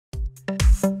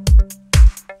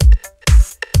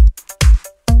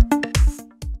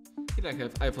Here I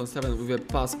have iPhone 7 with a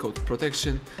passcode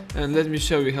protection, and let me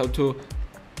show you how to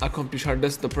accomplish hard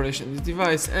reset operation in this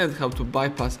device and how to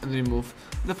bypass and remove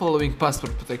the following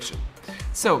password protection.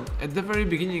 So at the very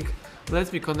beginning,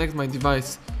 let me connect my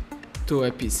device to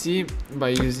a PC by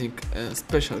using a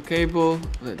special cable.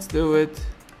 Let's do it.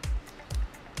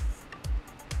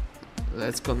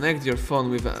 Let's connect your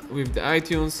phone with the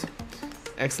iTunes.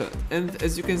 Excellent. And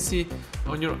as you can see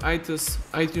on your iTunes,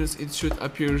 it should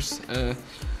appear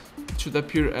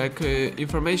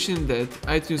information that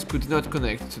iTunes could not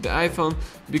connect to the iPhone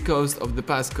because of the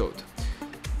passcode.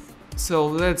 So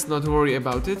let's not worry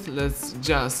about it. Let's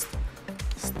just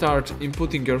start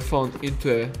inputting your phone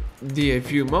into a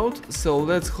DFU mode. So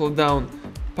let's hold down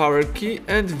power key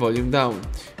and volume down.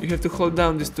 You have to hold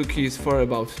down these two keys for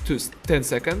about 10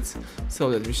 seconds. So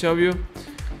let me show you.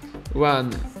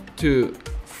 1, 2,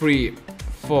 3,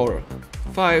 4,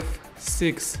 5,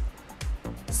 6,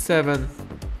 7,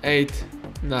 8,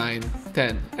 9,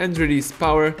 10, and release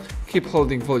power. Keep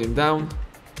holding volume down.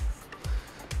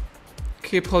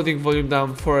 Keep holding volume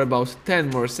down for about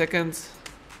 10 more seconds.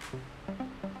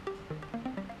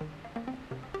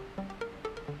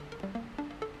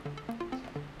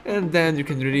 And then you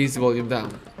can release volume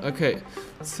down. Okay,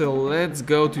 so let's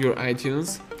go to your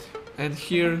iTunes, and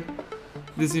here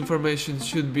this information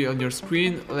should be on your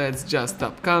screen. Let's just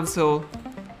tap cancel.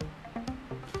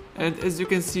 And as you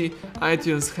can see,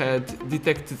 iTunes had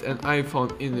detected an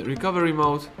iPhone in recovery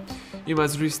mode. You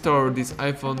must restore this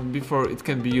iPhone before it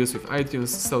can be used with iTunes,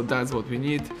 so that's what we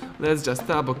need. Let's just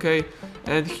tap OK,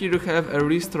 and here you have a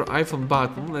restore iPhone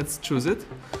button. Let's choose it.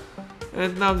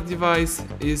 And now the device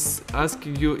is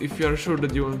asking you if you are sure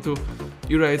that you want to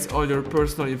erase all your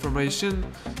personal information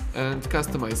and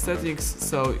customize settings.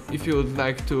 So if you would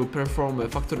like to perform a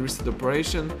factory reset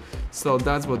operation, so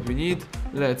that's what we need.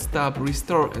 Let's tap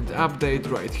restore and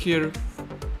update right here.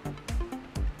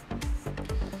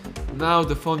 Now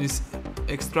the phone is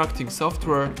extracting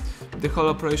software. The whole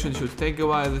operation should take a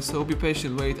while, so be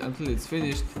patient, wait until it's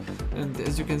finished. And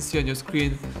as you can see on your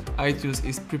screen, iTunes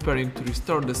is preparing to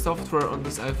restore the software on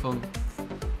this iPhone.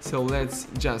 So let's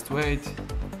just wait.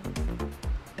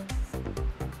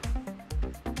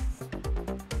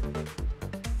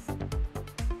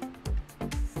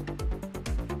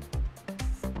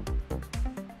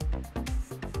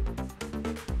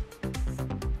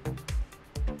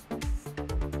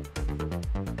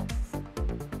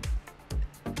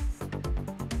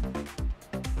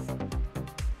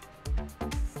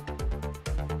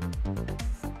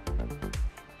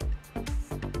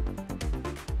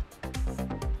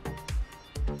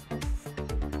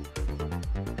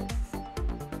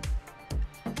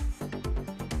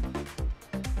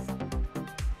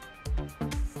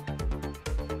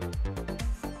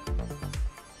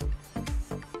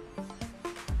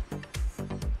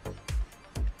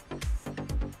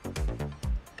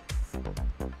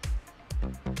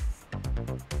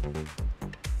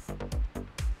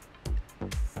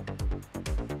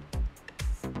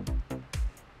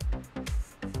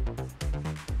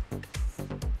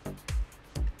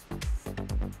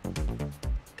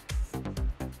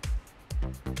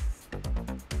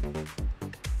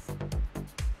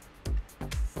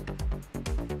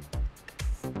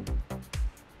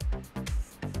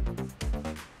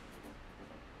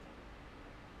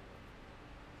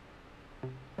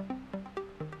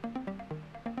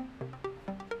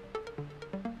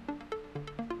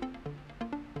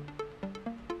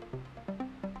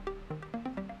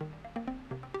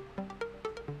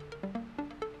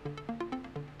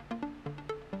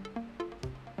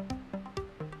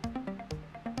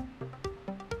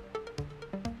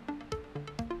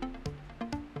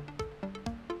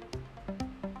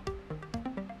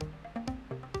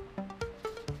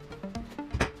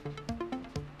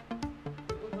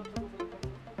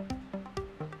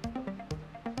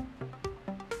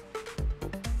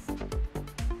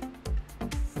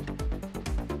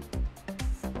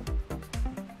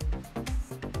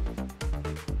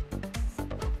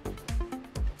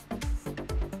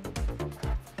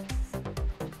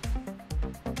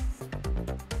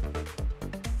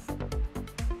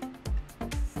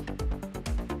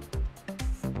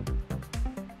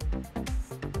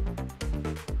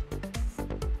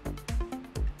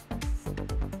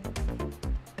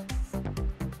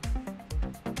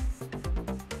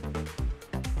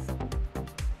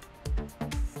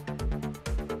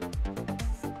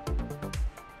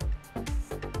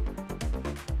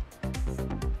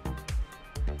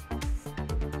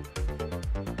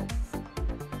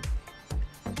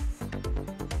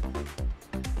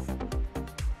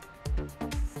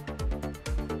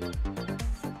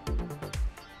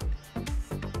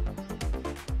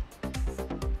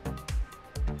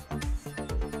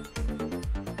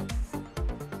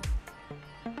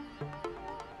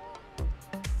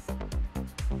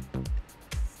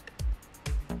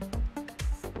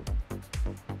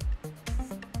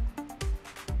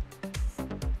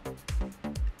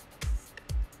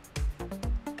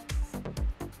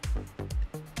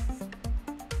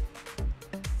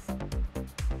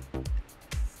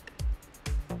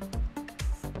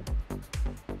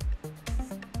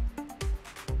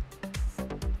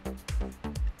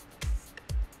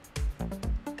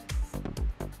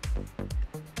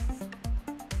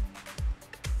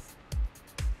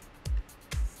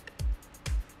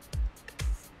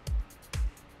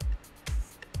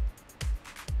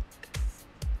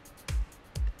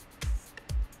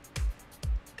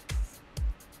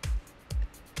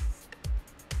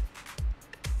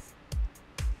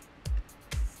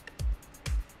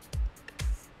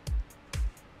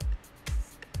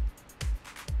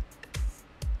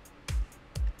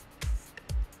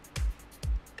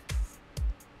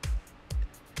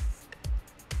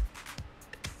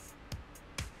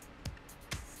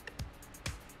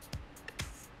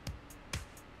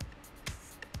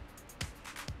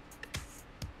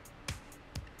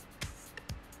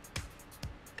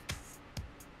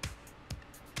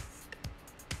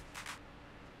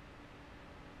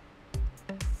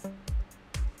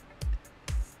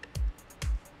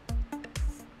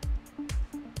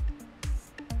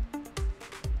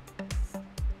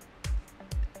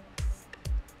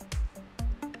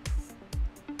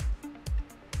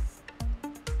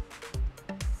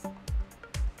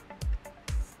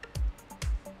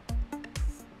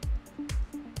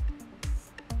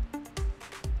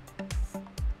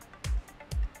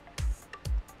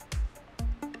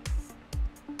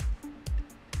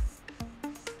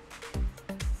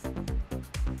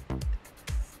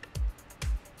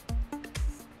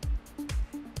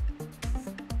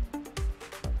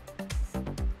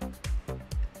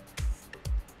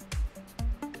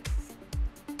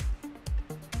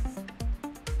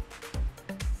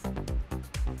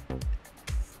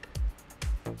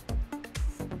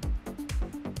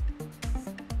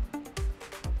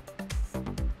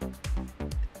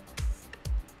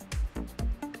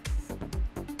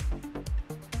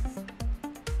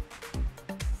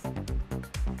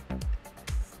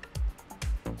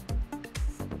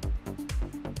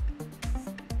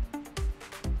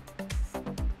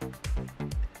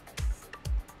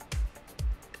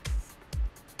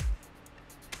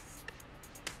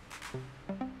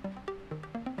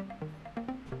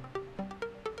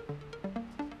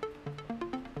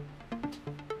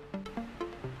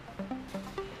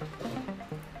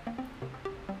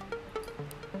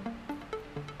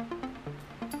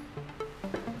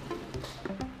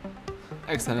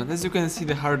 Excellent. As you can see,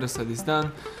 the hard reset is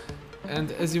done.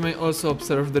 And as you may also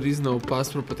observe, there is no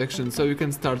password protection, so you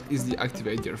can start easily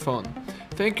activate your phone.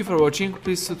 Thank you for watching,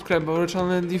 please subscribe our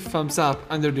channel and leave thumbs up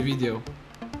under the video.